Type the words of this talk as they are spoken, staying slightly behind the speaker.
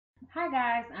Hi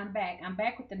guys, I'm back. I'm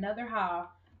back with another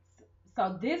haul.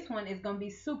 So this one is gonna be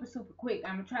super quick.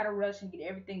 I'm gonna try to rush and get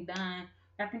everything done.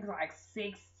 I think it's like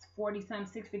 6:40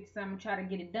 something, 6:50 something. Try to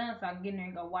get it done so I can get in there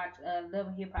and go watch Love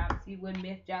and Hip Hop. See what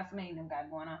Miss Jocelyn them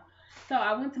got going on. So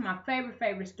I went to my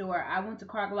favorite store. I went to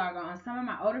Cargo Largo. On some of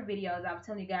my older videos, I was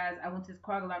telling you guys I went to this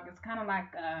Cargo Largo. It's kind of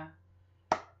like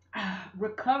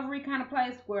recovery kind of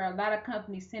place where a lot of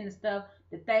companies send the stuff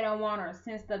that they don't want or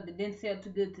send stuff that didn't sell too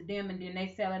good to them and then they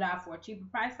sell it out for a cheaper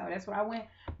price. So that's where I went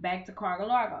back to Cargo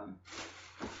Largo.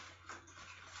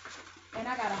 And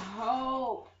I got a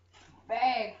whole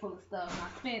bag full of stuff. I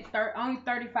spent only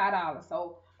 $35.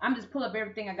 So I'm just pull up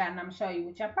everything I got and I'm gonna show you,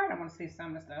 which I probably don't want to see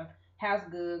some of the stuff. House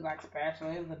goods like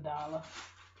spatula, it was $1.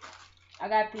 I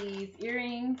got these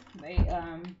earrings.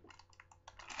 I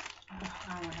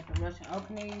don't have to rush and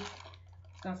open these.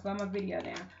 It's gonna slow my video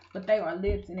down. But they are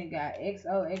lips and it got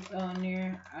XOXO in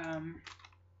there.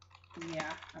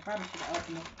 Yeah, I probably should have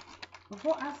opened it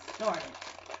before I started.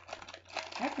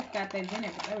 I just got those in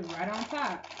it, but they was right on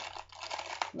top.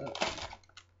 Look.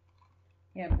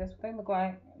 Yeah, but that's what they look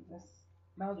like.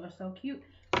 Those are so cute.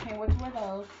 Can't wait to wear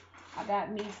those. I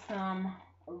got me some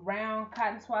round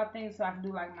cotton swab things so I can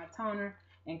do like my toner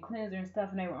and cleanser and stuff,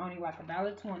 and they were only like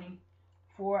 $1.20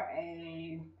 for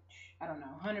a, I don't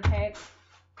know, 100 pack.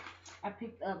 I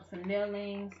picked up some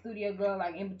nailing Studio Go,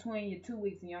 like in between your 2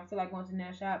 weeks and you don't feel like going to the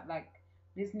nail shop. Like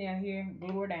this nail here,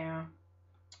 glue her down.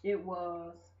 It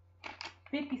was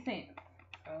 50 cents.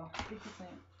 So 50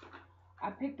 cents.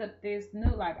 I picked up this new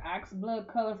like ox blood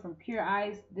color from Pure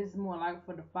Ice. This is more like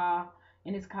for the fall,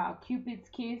 and it's called Cupid's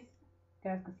Kiss. You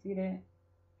guys can see that.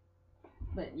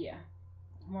 But yeah,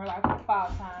 more like for the fall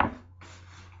time.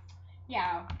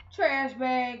 Y'all, trash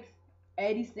bags,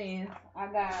 80 cents. I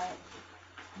got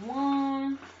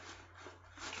one,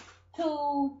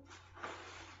 two,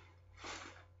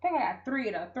 I think I got three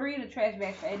of the trash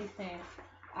bags for 80 cents.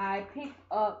 I picked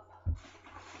up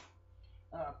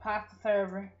a pasta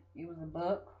server. It was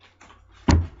 $1.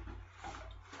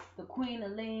 The Queen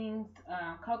of Lings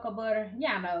cocoa butter.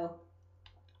 Y'all know.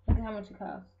 Look at how much it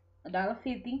costs.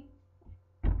 $1.50.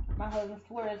 My husband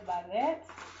swears by that.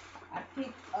 I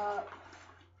picked up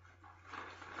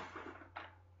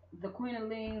the Queen of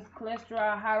Lings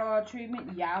cholesterol hot oil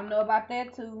treatment. Y'all know about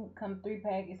that too. Come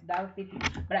 3-pack. It's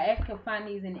 $1.50. But I actually could find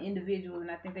these in individuals,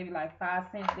 and I think they be like 5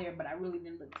 cents there. But I really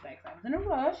didn't look back. So I was in a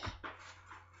rush.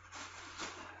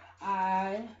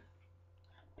 I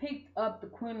picked up the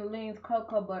Queen of Lings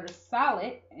cocoa butter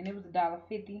solid, and it was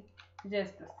 $1.50.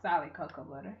 Just the solid cocoa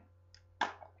butter.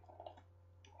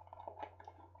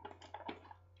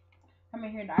 I'm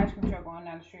in here in the ice cream truck going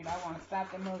down the street. I want to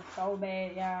stop that mug so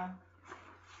bad, y'all.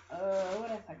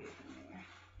 What else I get from there?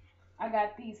 I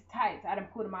got these tights. I done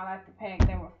put them all out the pack.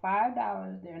 They were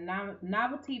 $5. They're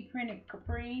novelty printed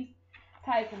capris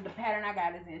tights, and the pattern I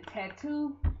got is in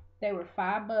tattoo. They were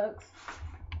 $5.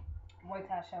 Wait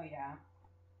till I show y'all.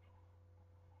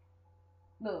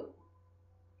 Look.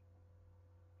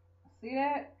 See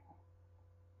that?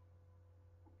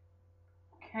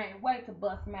 Can't wait to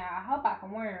bust them out. I hope I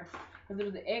can wear them because it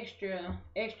was an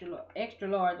extra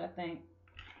large, I think.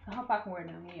 I hope I can wear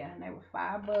them. Yeah, and they were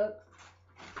 $5.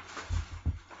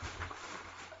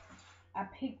 I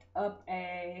picked up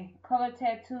a color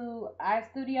tattoo eye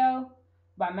studio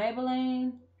by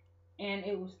Maybelline, and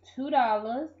it was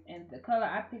 $2. And the color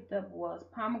I picked up was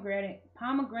pomegranate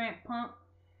pump.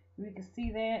 You can see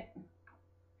that,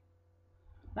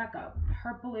 like a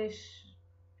purplish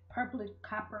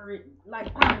copper,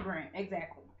 like pomegranate,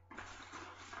 exactly.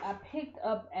 I picked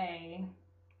up a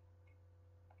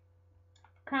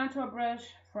contour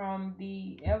brush from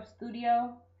the Elf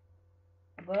Studio,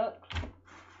 $1.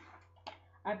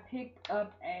 I picked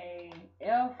up a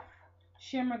Elf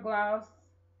shimmer gloss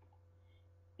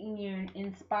in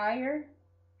Inspire.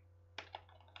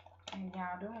 And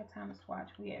y'all, do I have time to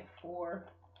swatch? We at 4.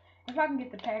 If I can get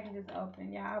the packages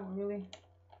open, y'all, I would really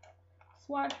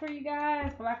swatch for you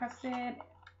guys. But like I said,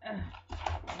 I'm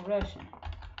rushing.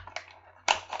 I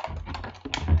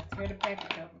tear the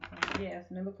package open. So yes,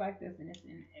 and it looks like this, and it's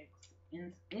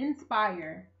in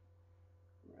Inspire.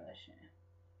 Russian.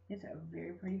 It's a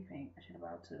very pretty pink. I should have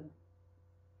bought 2.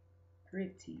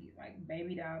 Pretty, like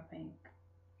baby doll pink.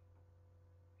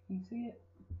 Can you see it?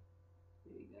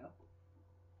 There you go.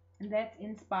 And that's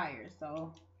Inspire.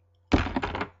 So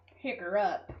pick her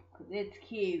up because it's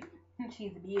cute.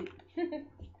 She's a beaut.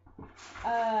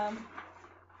 I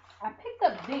picked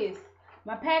up this.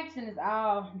 My packaging is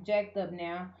all jacked up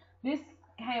now. This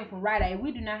came from Rite Aid.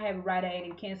 We do not have a Rite Aid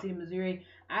in Kansas City, Missouri.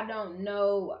 I don't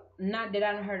know, not that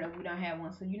I don't heard of. We don't have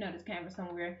one, so this came from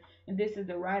somewhere. And this is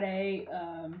the Rite Aid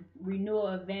Renewal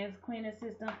Advanced Cleaning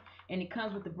System, and it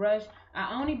comes with the brush.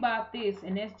 I only bought this,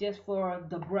 and that's just for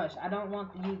the brush. I don't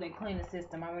want to use a cleaning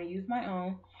system. I want to use my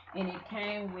own, and it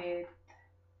came with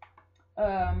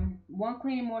one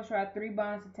cleaning moisturizer, 3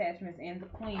 bonus attachments, and the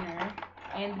cleaner,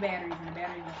 and the batteries, and the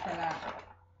batteries are fell out.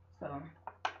 So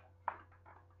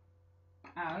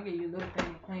I'll give you a little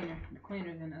thing of cleaner. The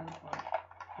cleaner's in the other part.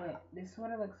 But this is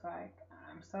what it looks like.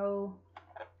 I'm so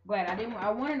glad.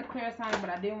 I wanted a Clarisonic, but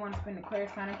I didn't want to spend the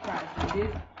Clarisonic price. So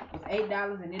this was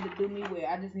 $8 and it'll do me well.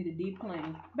 I just need a deep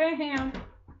clean. Bam!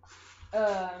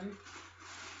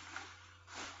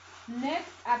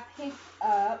 Next I picked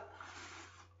up,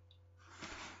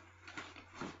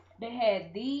 they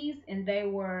had these, and they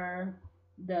were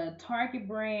the Target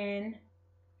brand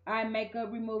eye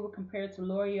makeup remover compared to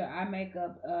L'Oreal eye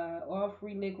makeup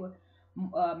oil-free liquid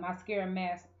mascara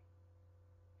master.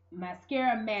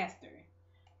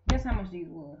 Guess how much these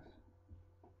was?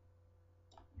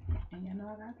 And you know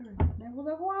I got 3. They was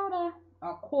a quarter.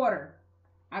 A quarter.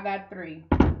 I got 3,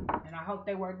 and I hope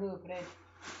they work good for that.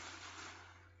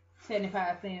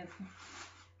 75 cents.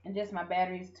 And just my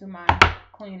batteries to my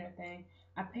cleaner thing.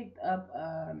 I picked up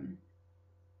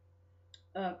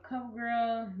a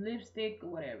CoverGirl lipstick or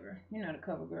whatever. You know, the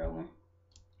CoverGirl one.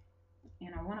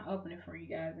 And I want to open it for you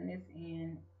guys. And it's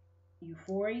in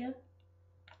Euphoria.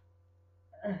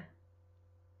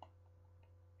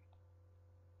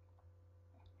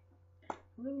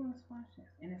 Really want to swatch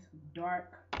this. And it's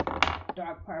dark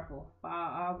purple.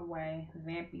 All the way.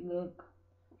 Vampy look.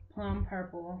 Plum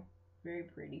purple. Very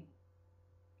pretty.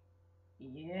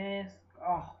 Yes.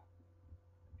 Oh.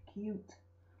 Cute.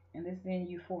 And this is in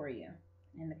Euphoria.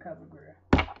 In the CoverGirl.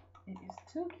 It is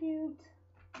too cute.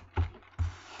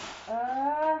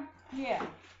 Yeah.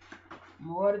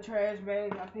 More of the trash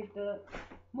bags I picked up.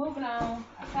 Moving on.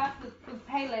 I talked to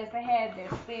Payless. They had their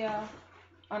sale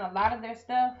on a lot of their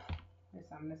stuff. There's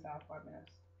something this off 4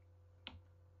 minutes.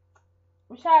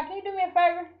 Rashad, can you do me a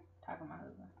favor? Talking to my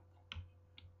husband.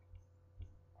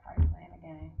 Probably playing a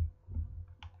game.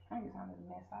 I think it's on this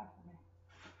mess off of me.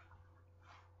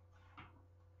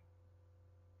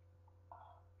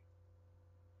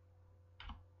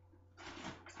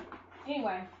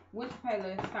 Anyway, with the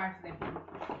Payless, sorry for that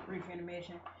brief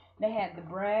intermission. They had the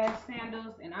brass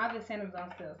sandals and all the sandals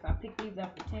on sale. So I picked these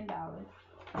up for $10.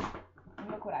 And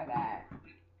look what I got.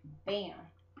 Bam.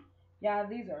 Y'all,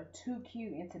 these are too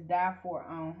cute and to die for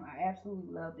on. I absolutely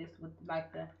love this with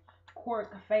like the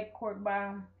cork, fake cork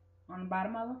bottom on the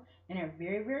bottom of them. And they're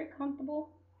very, very comfortable.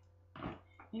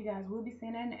 You guys will be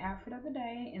seeing that in the outfit of the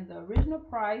day. And the original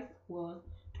price was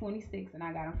 $26 and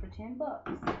I got them for $10.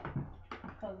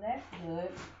 So that's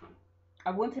good.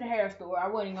 I went to the hair store. I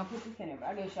wasn't even gonna put this in there, but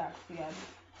I guess y'all can see.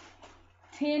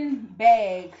 10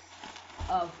 bags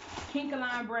of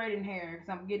Kinkaline braiding hair because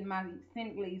I'm getting my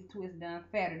scenic leaves twist done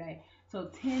Saturday. So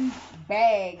 10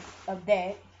 bags of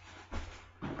that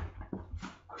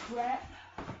crap.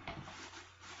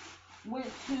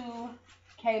 Went to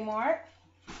k-mart.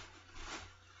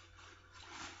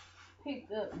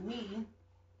 Picked up me.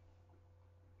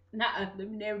 Let me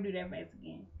never do that face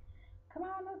again. Come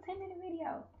on, no 10-minute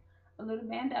video. A little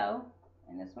bandeau,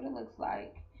 and that's what it looks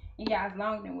like. And yeah, it's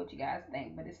longer than what you guys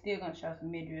think, but it's still gonna show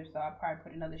some midriff, so I'll probably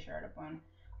put another shirt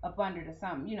up under the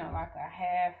something, you know, like a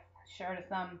half shirt or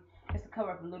something, just to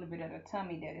cover up a little bit of the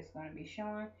tummy that it's gonna be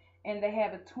showing. And they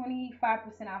have a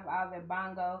 25% off all their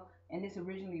bongo, and this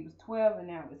originally was $12 and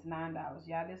now it's $9.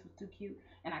 Y'all, this was too cute,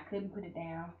 and I couldn't put it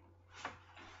down.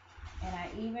 And I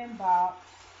even bought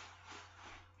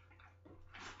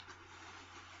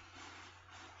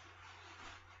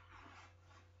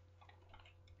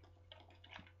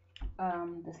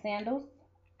the sandals,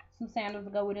 some sandals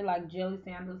to go with it, like jelly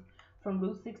sandals from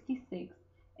Route 66,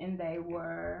 and they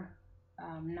were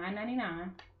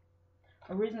 $9.99.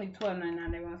 Originally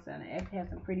 $12.99. They were on sale. They actually have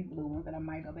some pretty blue ones that I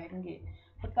might go back and get.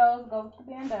 But those go with the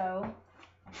bandeau.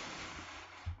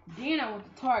 Then I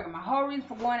went to Target. My whole reason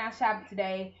for going out shopping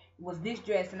today was this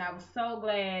dress, and I was so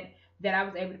glad that I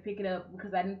was able to pick it up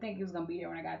because I didn't think it was gonna be there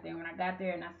when I got there. When I got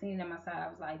there and I seen it on my side, I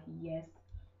was like, yes,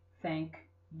 thank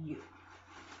you.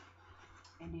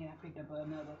 And then I picked up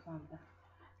another something.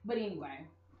 But anyway,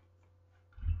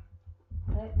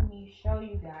 let me show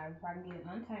you guys if I can get it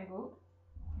untangled.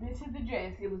 This is the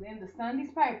dress. It was in the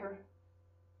Sunday's paper.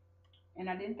 And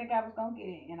I didn't think I was going to get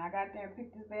it. And I got there and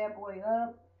picked this bad boy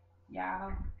up.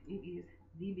 Y'all, it is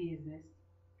the business.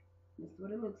 This is what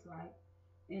it looks like.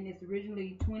 And it's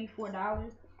originally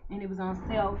 $24. And it was on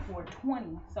sale for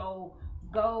 $20. So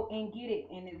go and get it,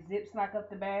 and it zips like up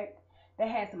the back. They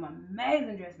had some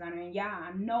amazing dresses on there, and y'all,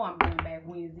 I know I'm going back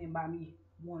Wednesday and buy me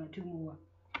 1 or 2 more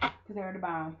because they're at the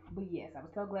bottom. But yes, I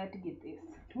was so glad to get this.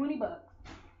 20 bucks.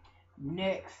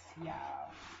 Next,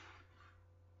 y'all.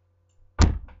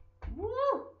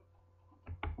 Woo!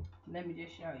 Let me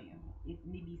just show you. It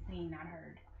need be seen, not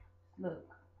heard. Look.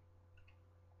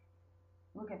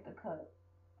 Look at the cut.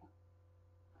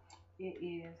 It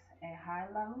is a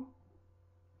high-low.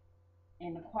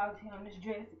 And the quality on this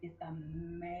dress is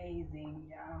amazing,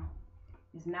 y'all.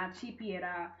 It's not cheapy at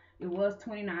all. It was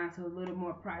 $29, so a little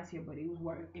more pricier, but it was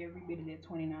worth every bit of that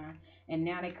 $29. And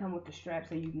now they come with the straps,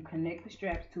 so you can connect the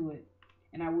straps to it.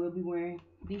 And I will be wearing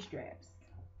these straps.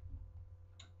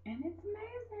 And it's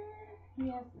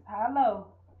amazing. Yes, it's high-low.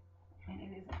 And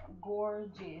it is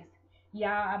gorgeous.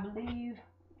 Y'all, I believe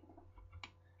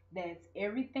that's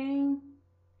everything,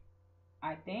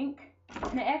 I think.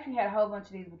 And I actually had a whole bunch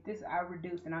of these, but this I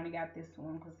reduced and I only got this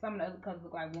one because some of the other colors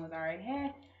look like ones I already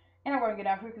had. And I'm working it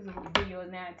out here because the video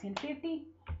is now at 10:50.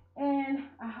 And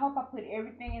I hope I put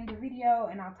everything in the video,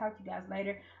 and I'll talk to you guys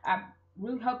later. I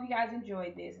really hope you guys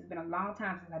enjoyed this. It's been a long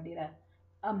time since I did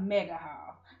a mega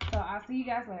haul. So I'll see you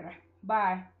guys later.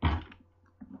 Bye.